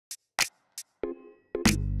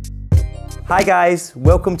Hi guys,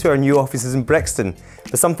 welcome to our new offices in Brixton.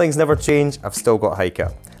 But some things never change, I've still got Heike.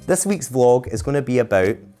 This week's vlog is going to be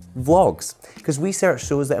about vlogs, because research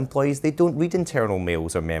shows that employees, they don't read internal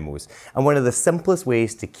mails or memos, and one of the simplest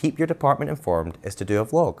ways to keep your department informed is to do a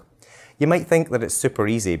vlog. You might think that it's super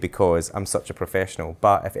easy because I'm such a professional,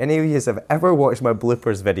 but if any of you have ever watched my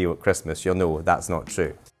bloopers video at Christmas, you'll know that's not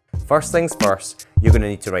true. First things first, you're going to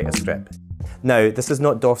need to write a script. Now, this is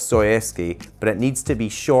not Dostoevsky, but it needs to be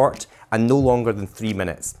short and no longer than 3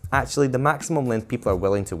 minutes. Actually, the maximum length people are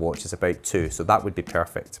willing to watch is about 2, so that would be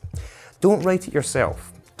perfect. Don't write it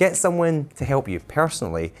yourself. Get someone to help you.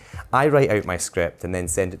 Personally, I write out my script and then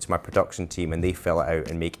send it to my production team and they fill it out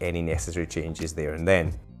and make any necessary changes there and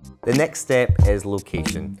then. The next step is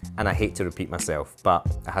location, and I hate to repeat myself, but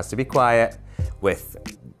it has to be quiet with,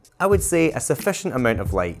 I would say, a sufficient amount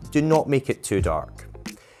of light. Do not make it too dark.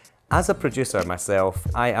 As a producer myself,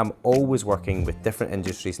 I am always working with different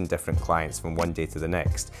industries and different clients from one day to the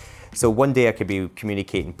next. So one day I could be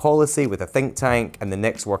communicating policy with a think tank and the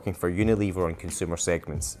next working for Unilever on consumer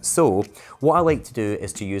segments. So what I like to do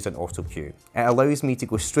is to use an auto cue. It allows me to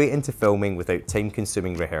go straight into filming without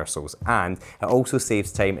time-consuming rehearsals, and it also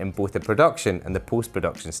saves time in both the production and the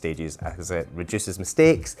post-production stages as it reduces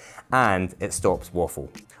mistakes and it stops waffle.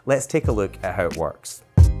 Let's take a look at how it works.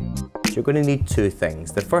 You're going to need 2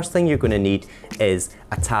 things. The first thing you're going to need is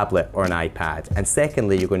a tablet or an iPad, and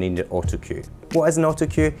secondly you're going to need an auto cue. What is an auto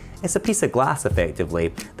cue? It's a piece of glass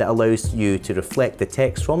effectively that allows you to reflect the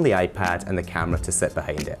text from the iPad and the camera to sit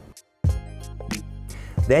behind it.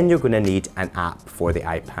 Then you're going to need an app for the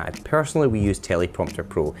iPad. Personally, we use Teleprompter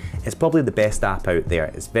Pro. It's probably the best app out there.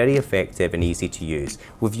 It's very effective and easy to use.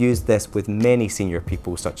 We've used this with many senior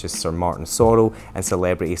people such as Sir Martin Sorrell and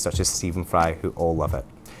celebrities such as Stephen Fry, who all love it.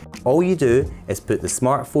 All you do is put the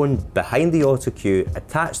smartphone behind the auto cue,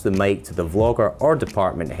 attach the mic to the vlogger or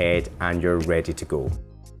department head, and you're ready to go.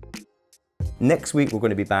 Next week we're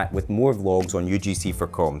going to be back with more vlogs on UGC for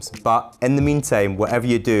comms, but in the meantime, whatever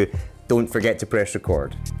you do, don't forget to press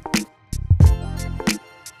record.